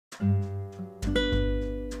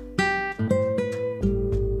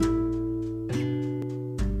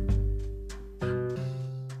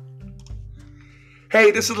Hey,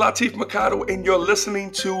 this is Latif Mercado, and you're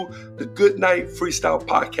listening to the Goodnight Freestyle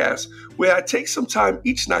podcast, where I take some time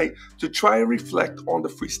each night to try and reflect on the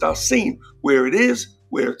freestyle scene, where it is,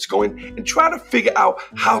 where it's going, and try to figure out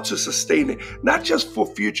how to sustain it, not just for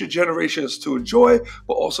future generations to enjoy,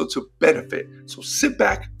 but also to benefit. So sit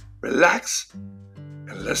back, relax,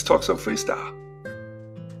 and let's talk some freestyle.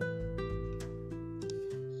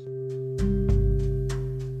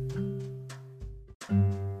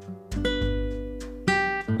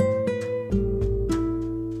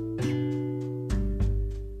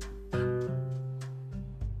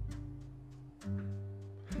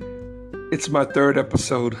 It's my third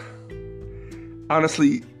episode.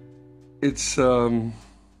 Honestly, it's hard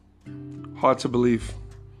to believe.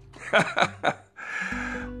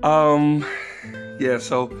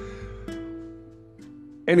 So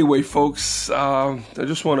anyway, folks, I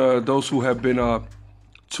just want to, those who have been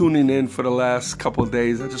tuning in for the last couple of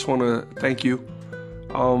days, I just want to thank you.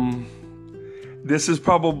 This is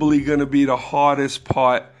probably going to be the hardest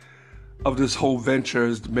part of this whole venture.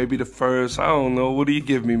 Is maybe the first, I don't know, what do you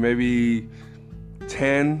give me? Maybe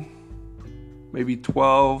 10, maybe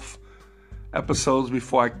 12 episodes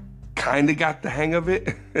before I kind of got the hang of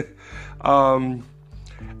it. I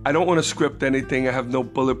don't want to script anything. I have no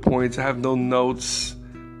bullet points. I have no notes.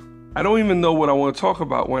 I don't even know what I want to talk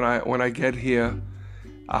about when I get here.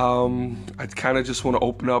 I kind of just want to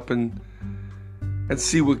open up and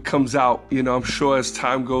see what comes out. You know, I'm sure as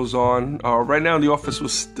time goes on. Right now the office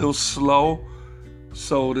was still slow,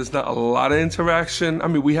 so there's not a lot of interaction. I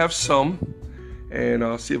mean, we have some, and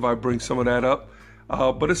I'll see if I bring some of that up.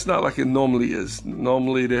 But it's not like it normally is.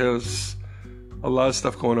 Normally there's a lot of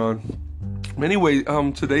stuff going on. Anyway,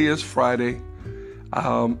 today is Friday.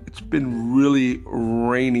 It's been really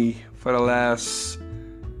rainy for the last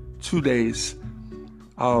 2 days.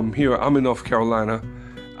 Here, I'm in North Carolina.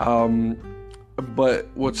 But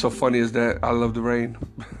what's so funny is that I love the rain.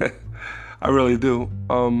 I really do.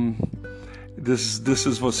 This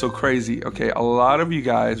is what's so crazy. Okay, a lot of you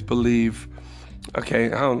guys believe, okay,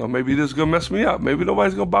 I don't know, maybe this is going to mess me up. Maybe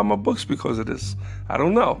nobody's going to buy my books because of this. I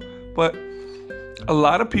don't know. But a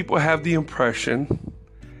lot of people have the impression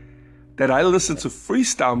that I listen to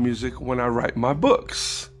freestyle music when I write my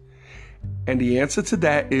books. And the answer to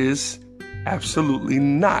that is absolutely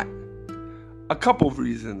not. A couple of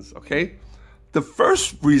reasons, okay? The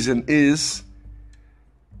first reason is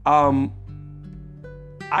I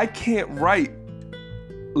can't write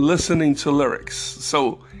listening to lyrics.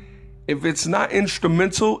 So if it's not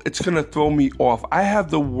instrumental, it's going to throw me off. I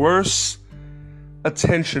have the worst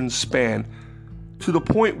attention span to the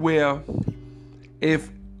point where if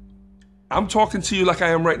I'm talking to you like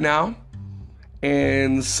I am right now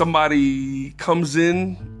and somebody comes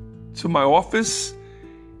in to my office,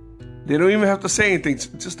 they don't even have to say anything.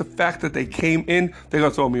 Just the fact that they came in, they're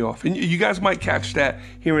going to throw me off. And you guys might catch that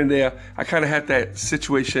here and there. I kind of had that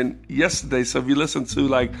situation yesterday. So if you listen to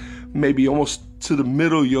like maybe almost to the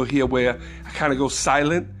middle, you'll hear where I kind of go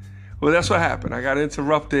silent. Well, that's what happened. I got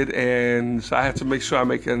interrupted, and so I had to make sure I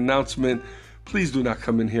make an announcement. Please do not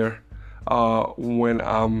come in here when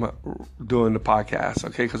I'm doing the podcast,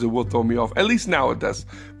 okay? Because it will throw me off. At least now it does.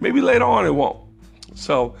 Maybe later on it won't.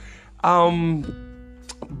 So,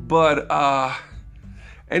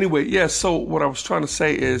 anyway, yeah, so what I was trying to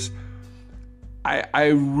say is I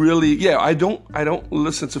don't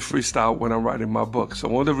listen to freestyle when I'm writing my book. So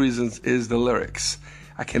one of the reasons is the lyrics.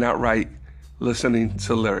 I cannot write listening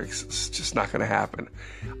to lyrics. It's just not going to happen.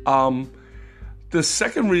 The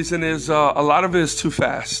second reason is a lot of it is too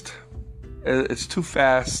fast. It's too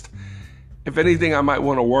fast. If anything, I might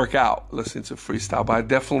want to work out listening to freestyle,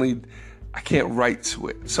 but I can't write to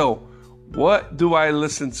it. So what do I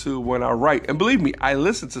listen to when I write? And believe me, I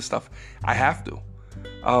listen to stuff. I have to.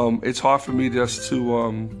 It's hard for me just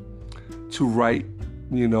to write,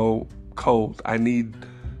 cold. I need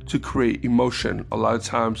to create emotion. A lot of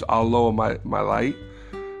times I'll lower my light,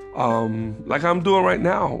 like I'm doing right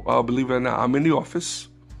now. Believe it or not, I'm in the office.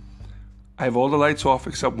 I have all the lights off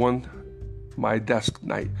except one, my desk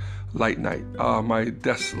light, my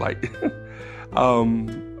desk light.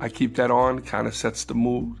 I keep that on, kind of sets the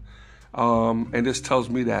mood. And this tells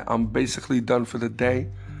me that I'm basically done for the day.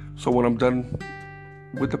 So when I'm done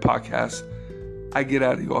with the podcast, I get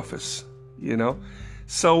out of the office,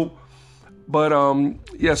 So,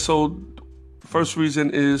 so first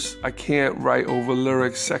reason is I can't write over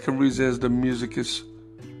lyrics. Second reason is the music is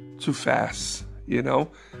too fast,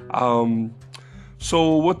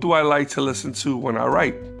 So what do I like to listen to when I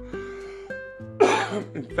write?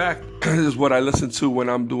 In fact, this is what I listen to when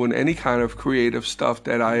I'm doing any kind of creative stuff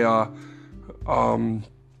that I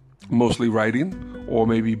mostly writing or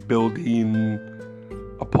maybe building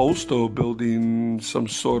a post or building some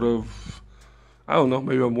sort of, I don't know,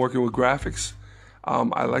 maybe I'm working with graphics.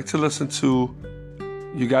 I like to listen to,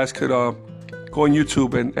 you guys could go on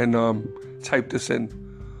YouTube and type this in,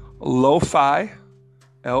 lo-fi,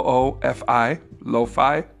 L-O-F-I,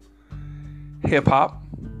 lo-fi, hip-hop,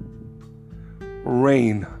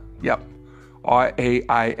 rain. Yep,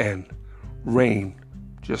 R-A-I-N, rain,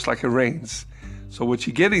 just like it rains. So what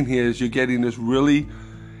you're getting here is you're getting this really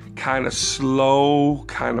kind of slow,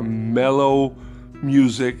 kind of mellow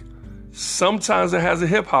music. Sometimes it has a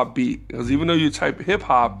hip-hop beat, because even though you type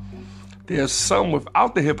hip-hop, there's some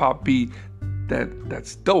without the hip-hop beat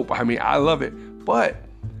that's dope. I mean, I love it. But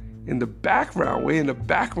in the background, way in the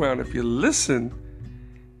background, if you listen,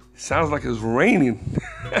 it sounds like it's raining.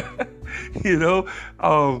 You know,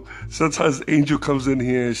 sometimes Angel comes in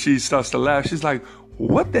here and she starts to laugh. She's like,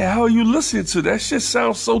 what the hell are you listening to? That shit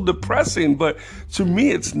sounds so depressing. But to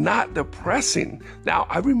me, it's not depressing. Now,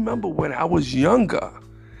 I remember when I was younger,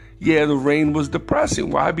 yeah, the rain was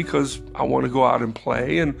depressing. Why? Because I want to go out and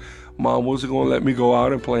play, and mom wasn't going to let me go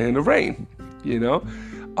out and play in the rain, you know?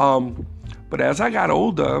 But as I got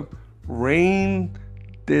older, rain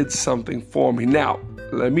did something for me. Now,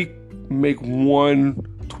 let me make one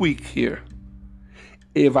tweak here.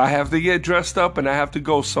 If I have to get dressed up and I have to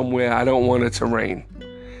go somewhere, I don't want it to rain.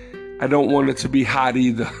 I don't want it to be hot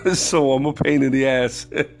either. So I'm a pain in the ass.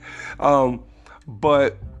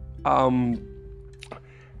 But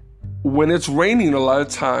when it's raining, a lot of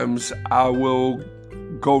times I will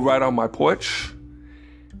go right on my porch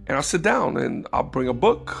and I'll sit down and I'll bring a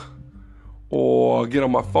book or get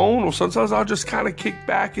on my phone, or sometimes I'll just kind of kick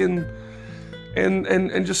back and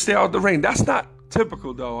just stay out the rain. That's not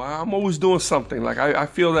typical though. I'm always doing something. Like I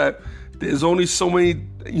feel that there's only so many,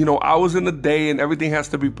 hours in the day and everything has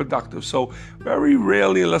to be productive. So very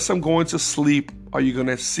rarely, unless I'm going to sleep, are you going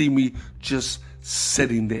to see me just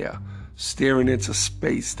sitting there, staring into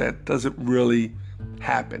space. That doesn't really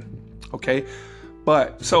happen. Okay.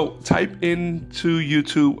 But so type into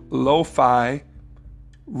YouTube lo-fi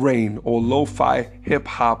rain or lo-fi hip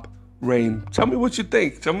hop rain. Tell me what you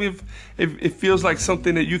think. Tell me if it feels like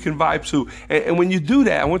something that you can vibe to. And when you do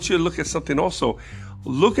that, I want you to look at something also.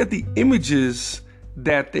 Look at the images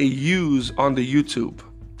that they use on the YouTube.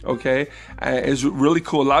 Okay. It's really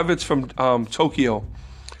cool. A lot of it's from Tokyo.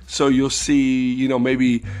 So you'll see,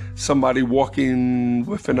 maybe somebody walking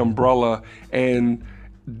with an umbrella, and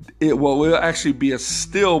it'll actually be a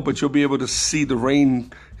still, but you'll be able to see the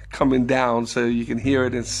rain coming down, so you can hear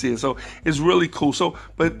it and see it. So it's really cool. So,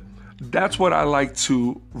 but that's what I like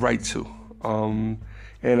to write to. And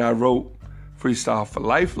I wrote Freestyle for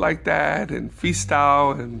Life like that, and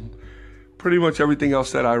Freestyle, and pretty much everything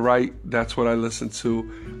else that I write, that's what I listen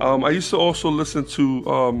to. I used to also listen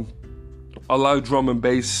to a lot of drum and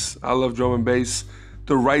bass. I love drum and bass,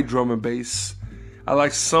 the right drum and bass. I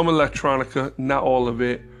like some electronica, not all of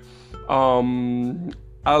it.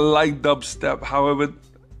 I like dubstep. However,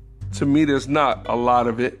 to me, there's not a lot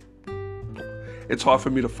of it. It's hard for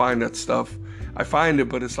me to find that stuff. I find it,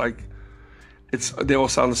 but it's like, they all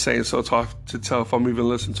sound the same, so it's hard to tell if I'm even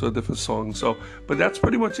listening to a different song. So, but that's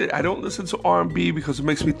pretty much it. I don't listen to R&B because it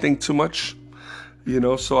makes me think too much,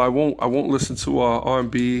 so I won't listen to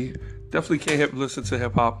R&B. Definitely can't listen to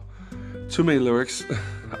hip hop. Too many lyrics.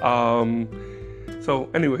 So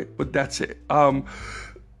anyway, but that's it. So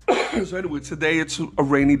anyway, today it's a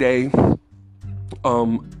rainy day.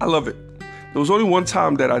 I love it. There was only one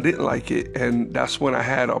time that I didn't like it, and that's when I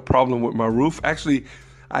had a problem with my roof. Actually,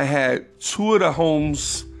 I had two of the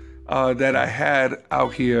homes that I had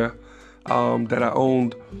out here that I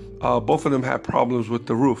owned. Both of them had problems with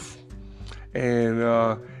the roof, and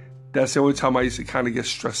that's the only time I used to kind of get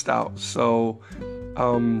stressed out. So,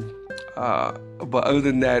 but other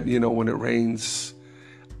than that, when it rains,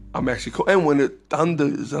 I'm actually cool. And when it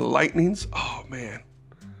thunders and lightnings, oh man,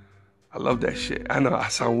 I love that shit. I know I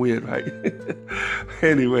sound weird, right?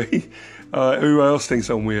 Anyway, everybody else thinks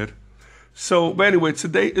I'm weird. So, but anyway,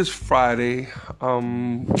 today is Friday.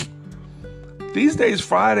 These days,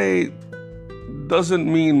 Friday doesn't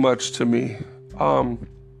mean much to me.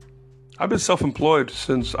 I've been self-employed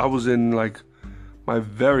since I was in my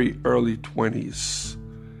very early 20s.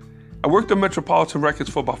 I worked at Metropolitan Records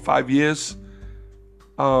for about 5 years.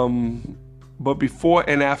 But before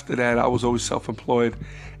and after that, I was always self-employed.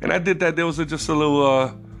 And I did that. There was just a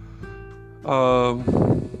little,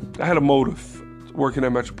 I had a motive working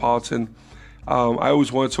at Metropolitan. I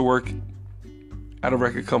always wanted to work at a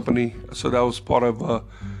record company. So that was part of,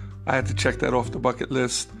 I had to check that off the bucket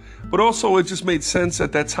list. But also it just made sense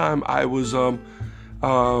at that time. I was, I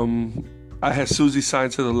had Susie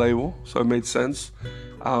signed to the label, so it made sense.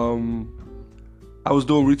 I was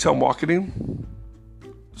doing retail marketing.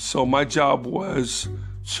 So my job was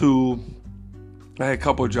I had a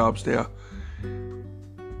couple of jobs there.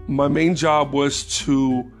 My main job was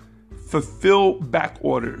to fulfill back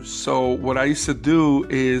orders. So what I used to do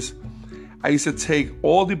is I used to take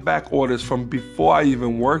all the back orders from before I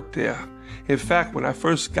even worked there. In fact, when I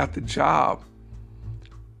first got the job,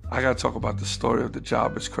 I got to talk about the story of the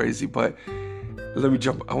job. It's crazy, but I want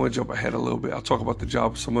to jump ahead a little bit. I'll talk about the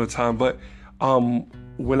job some other time. But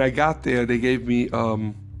when I got there, they gave me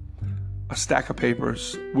a stack of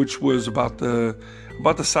papers, which was about the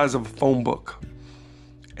size of a phone book.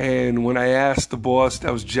 And when I asked the boss,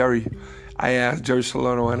 that was Jerry, I asked Jerry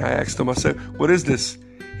Salerno, and I asked him, I said, "What is this?"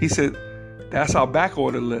 He said, "That's our back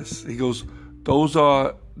order list." He goes,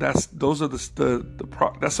 that's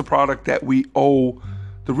the product that we owe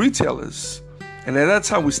the retailers. And at that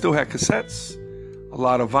time, we still had cassettes, a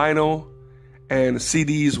lot of vinyl, and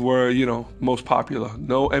CDs were, most popular.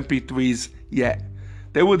 No MP3s yet.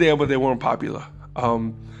 They were there, but they weren't popular.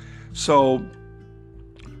 So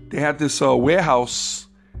they had this warehouse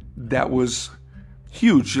that was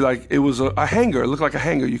huge. Like, it was a hangar. It looked like a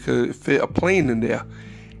hangar. You could fit a plane in there.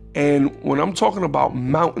 And when I'm talking about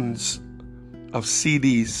mountains of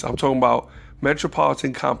CDs, I'm talking about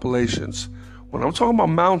Metropolitan compilations. When I'm talking about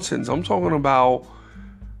mountains, I'm talking about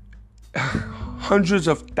hundreds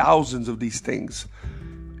of thousands of these things.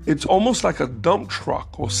 It's almost like a dump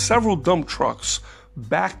truck or several dump trucks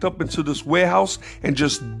backed up into this warehouse and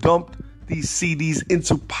just dumped these CDs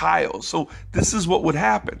into piles. So this is what would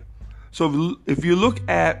happen. So if you look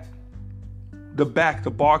at the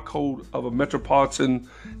barcode of a Metropolitan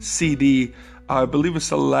CD, I believe it's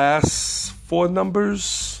the last four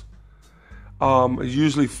numbers.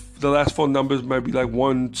 Usually the last four numbers might be like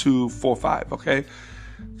 1, 2, 4, 5. Okay.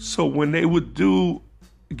 So when they would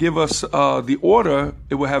give us the order,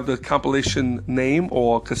 it would have the compilation name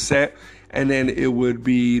or cassette, and then it would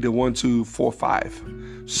be the 1, 2, 4, 5.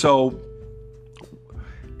 So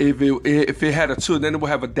if it had a 2, then it would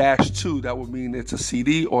have a -2. That would mean it's a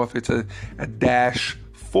CD, or if it's a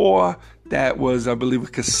 -4, that was, I believe, a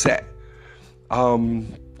cassette.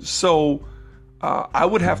 So I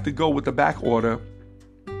would have to go with the back order,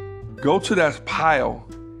 go to that pile,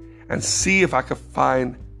 and see if I could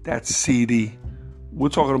find that CD. We're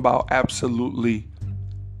talking about absolutely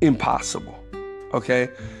impossible. Okay.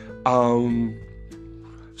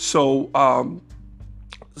 So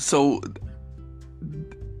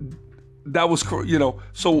that was,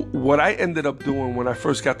 so what I ended up doing when I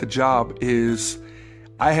first got the job is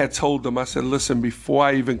I had told them, I said, "Listen, before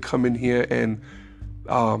I even come in here and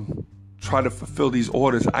try to fulfill these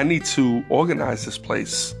orders, I need to organize this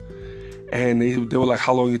place." And they were like,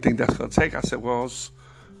 "How long do you think that's going to take?" I said, "Well, it's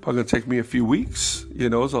probably going to take me a few weeks.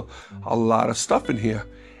 There's a lot of stuff in here."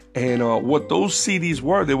 And what those CDs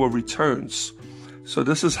were, they were returns. So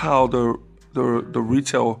this is how the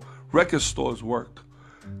retail record stores worked.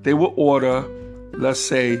 They would order, let's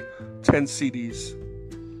say, 10 CDs.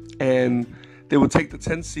 And they would take the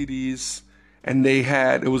 10 CDs, and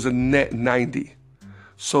it was a net 90.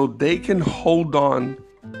 So they can hold on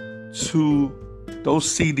to those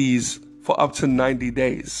CDs for up to 90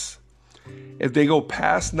 days. If they go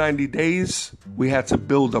past 90 days, we had to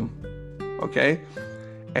build them, okay?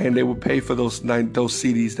 And they would pay for those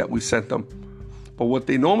CDs that we sent them. But what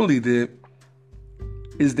they normally did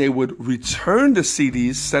is they would return the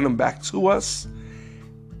CDs, send them back to us,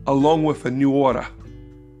 along with a new order.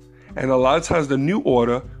 And a lot of times the new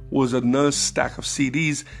order was another stack of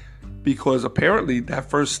CDs, because apparently that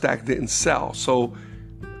first stack didn't sell. So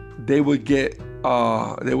they would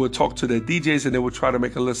talk to their DJs, and they would try to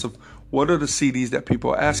make a list of what are the CDs that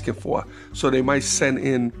people are asking for. So they might send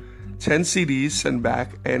in 10 CDs, send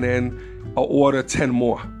back, and then order 10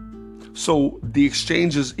 more. So the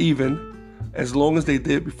exchange is even as long as they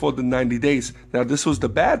did before the 90 days. Now, this was the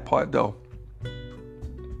bad part, though.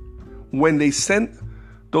 When they sent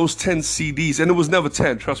those 10 CDs, and it was never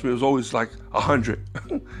 10, trust me, it was always like 100.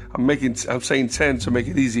 I'm saying 10 to make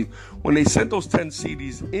it easy. When they sent those 10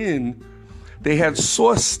 CDs in, they had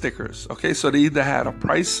source stickers, okay? So they either had a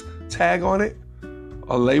price tag on it,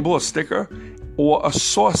 a label, a sticker, or a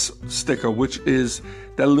source sticker, which is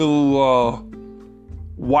that little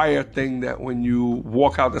wire thing that when you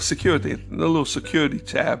walk out, the little security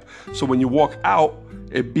tab. So when you walk out,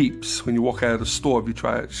 it beeps when you walk out of the store if you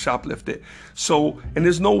try to shoplift it. So, and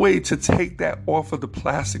there's no way to take that off of the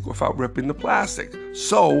plastic without ripping the plastic.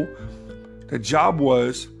 So the job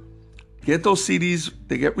was get those CDs,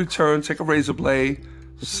 they get returned, take a razor blade,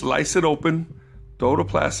 slice it open, throw the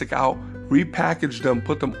plastic out, repackage them,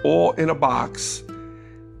 put them all in a box,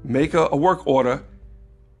 make a work order,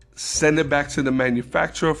 send it back to the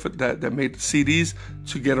manufacturer that made the CDs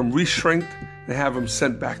to get them reshrinked and have them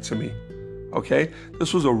sent back to me. Okay,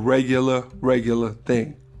 this was a regular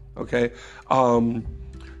thing. Okay,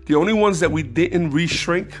 the only ones that we didn't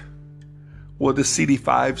reshrink were the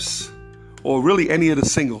CD5s, or really any of the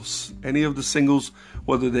singles. Any of the singles,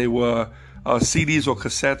 whether they were CDs or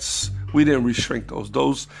cassettes, we didn't reshrink those.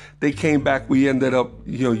 Those, they came back. We ended up,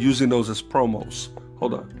 using those as promos.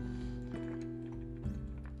 Hold on.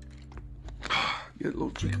 Get a little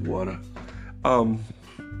drink of water.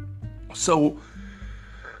 So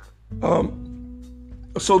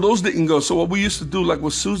those didn't go. So what we used to do, like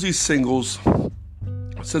with Susie's singles,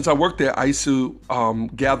 since I worked there, I used to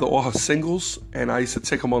gather all her singles, and I used to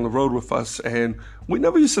take them on the road with us, and we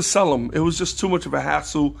never used to sell them. It was just too much of a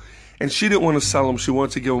hassle, and she didn't want to sell them. She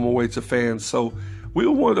wanted to give them away to fans. So we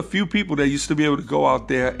were one of the few people that used to be able to go out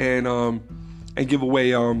there and give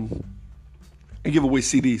away CDs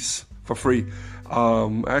for free.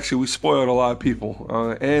 Actually, we spoiled a lot of people,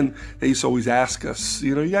 and they used to always ask us,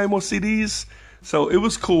 you got any more CDs? So it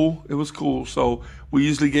was cool. So we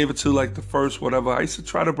usually gave it to like the first whatever. I used to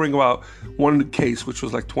try to bring about one in the case, which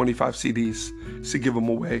was like 25 CDs to give them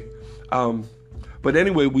away. But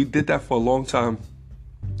anyway, we did that for a long time,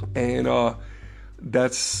 and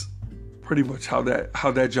that's pretty much how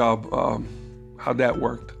that job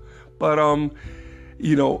worked. But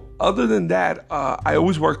other than that, I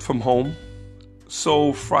always worked from home,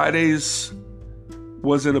 so Fridays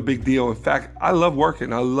wasn't a big deal. In fact, I love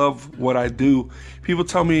working. I love what I do. People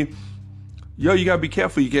tell me, yo, you gotta be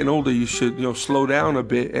careful. You're getting older. You should, slow down a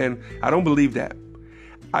bit. And I don't believe that.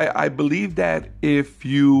 I believe that if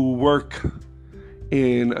you work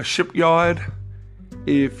in a shipyard,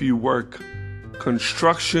 if you work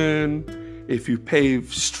construction, if you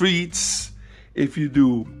pave streets, if you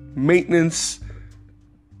do maintenance,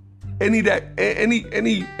 any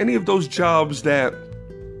of those jobs that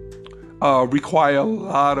require a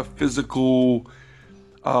lot of physical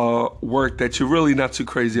work that you're really not too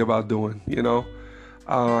crazy about doing,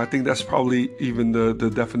 I think that's probably even the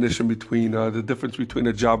definition between the difference between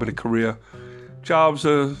a job and a career. Jobs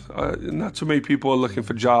are not too many people are looking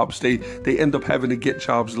for jobs. They end up having to get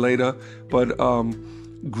jobs later. But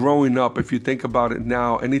growing up, if you think about it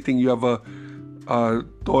now, anything you ever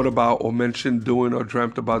thought about or mentioned doing or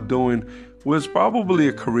dreamt about doing was probably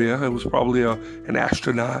a career. It was probably an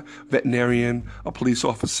astronaut, veterinarian, a police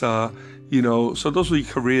officer, so those were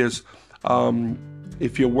your careers.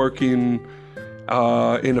 If you're working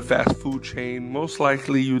in a fast food chain, most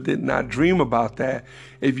likely you did not dream about that.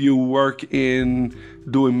 If you work in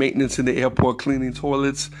doing maintenance in the airport, cleaning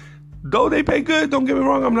toilets, though they pay good, don't get me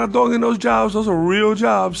wrong, I'm not dogging those jobs. Those are real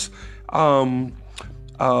jobs.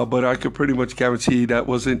 But I could pretty much guarantee that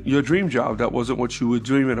wasn't your dream job. That wasn't what you were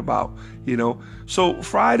dreaming about, So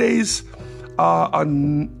Fridays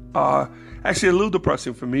are actually a little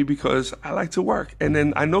depressing for me because I like to work. And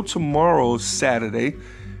then I know tomorrow's Saturday.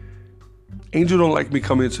 Angel don't like me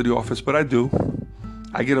coming into the office, but I do.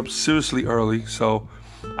 I get up seriously early, so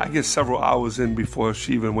I get several hours in before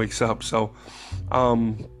she even wakes up. So,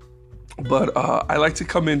 but I like to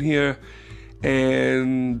come in here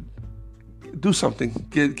and do something,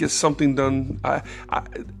 get something done.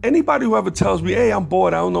 Anybody who ever tells me, hey, I'm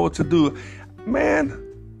bored, I don't know what to do, man,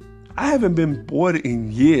 I haven't been bored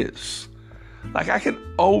in years. Like, I can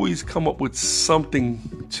always come up with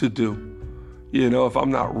something to do. If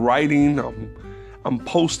I'm not writing, I'm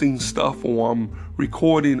posting stuff, or I'm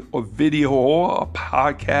recording a video or a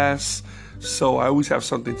podcast. So I always have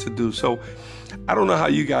something to do. So I don't know how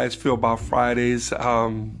you guys feel about Fridays. I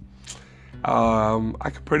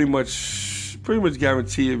could pretty much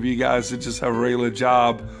guarantee if you guys that just have a regular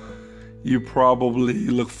job, you probably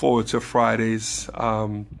look forward to Fridays.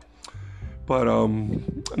 But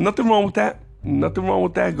nothing wrong with that.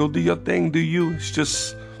 Go do your thing. Do you? It's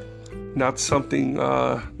just not something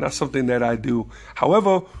that I do.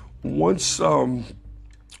 However, once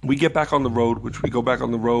we get back on the road, which we go back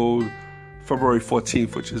on the road February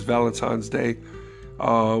 14th, which is Valentine's Day,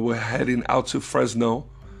 we're heading out to Fresno.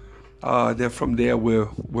 Then from there,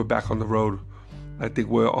 we're back on the road. I think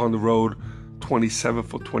we're on the road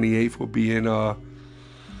 27th or 28th. We'll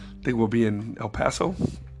be in El Paso.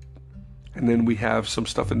 And then we have some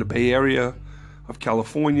stuff in the Bay Area of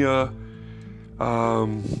California.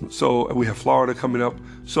 So we have Florida coming up.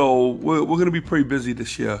 So we're going to be pretty busy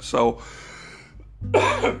this year. So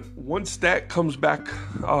once that comes back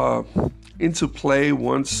into play,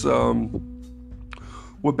 once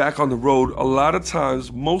we're back on the road, a lot of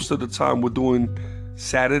times, most of the time, we're doing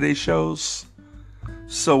Saturday shows.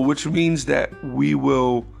 So which means that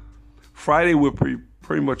Friday we're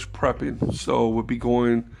pretty much prepping. So we'll be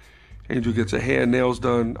going Angel gets her hair and nails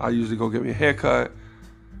done. I usually go get me a haircut,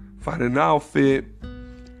 find an outfit,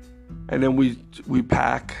 and then we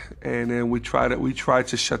pack, and then we try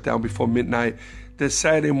to shut down before midnight. Then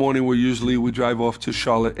Saturday morning, we drive off to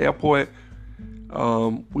Charlotte Airport.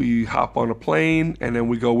 We hop on a plane, and then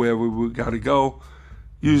we go wherever we gotta go.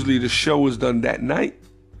 Usually the show is done that night,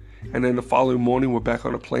 and then the following morning we're back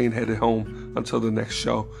on a plane headed home until the next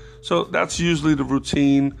show. So that's usually the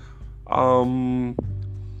routine.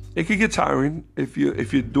 It can get tiring if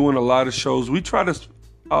you're doing a lot of shows. We try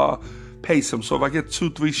to pace them. So if I get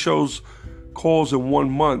 2-3 shows calls in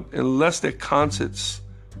 1 month, unless they're concerts,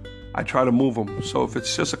 I try to move them. So if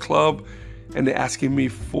it's just a club and they're asking me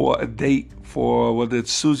for a date for whether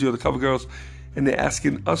it's Susie or the Cover Girls, and they're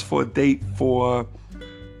asking us for a date for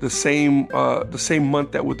the same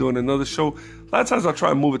month that we're doing another show, a lot of times I'll try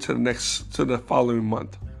to move it to the following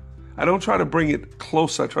month. I don't try to bring it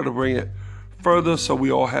closer. I try to bring it further so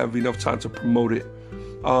we all have enough time to promote it.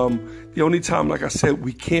 The only time, like I said,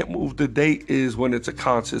 we can't move the date is when it's a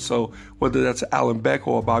concert. So whether that's an Alan Beck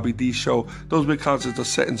or a Bobby D show, those big concerts are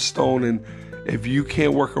set in stone, and if you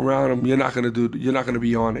can't work around them, you're not gonna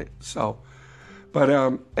be on it. So,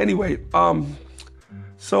 but anyway,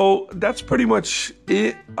 so that's pretty much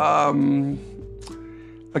it. Again,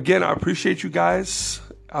 I appreciate you guys.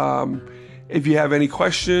 If you have any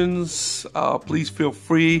questions, please feel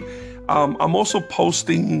free. I'm also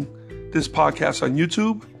posting this podcast on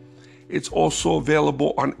YouTube. It's also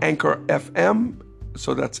available on Anchor FM.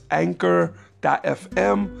 So that's anchor.fm.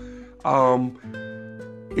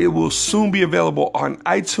 It will soon be available on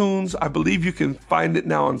iTunes. I believe you can find it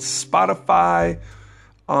now on Spotify.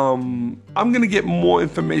 I'm going to get more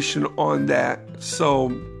information on that.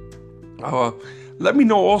 So let me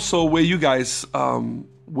know also where you guys,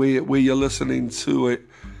 where you're listening to it,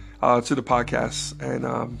 to the podcast.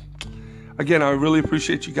 And again, I really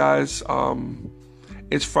appreciate you guys.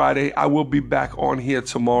 It's Friday. I will be back on here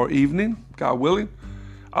tomorrow evening, God willing.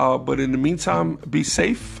 But in the meantime, be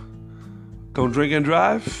safe. Don't drink and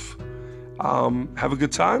drive. Have a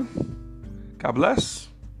good time. God bless.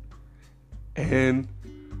 And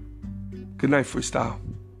Goodnight Freestyle.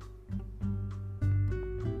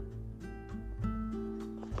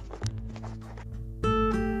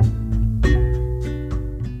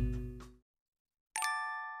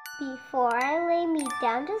 Before I lay me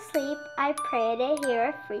down to sleep, I pray to hear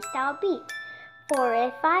a freestyle beat. For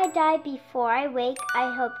if I die before I wake,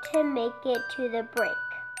 I hope to make it to the break.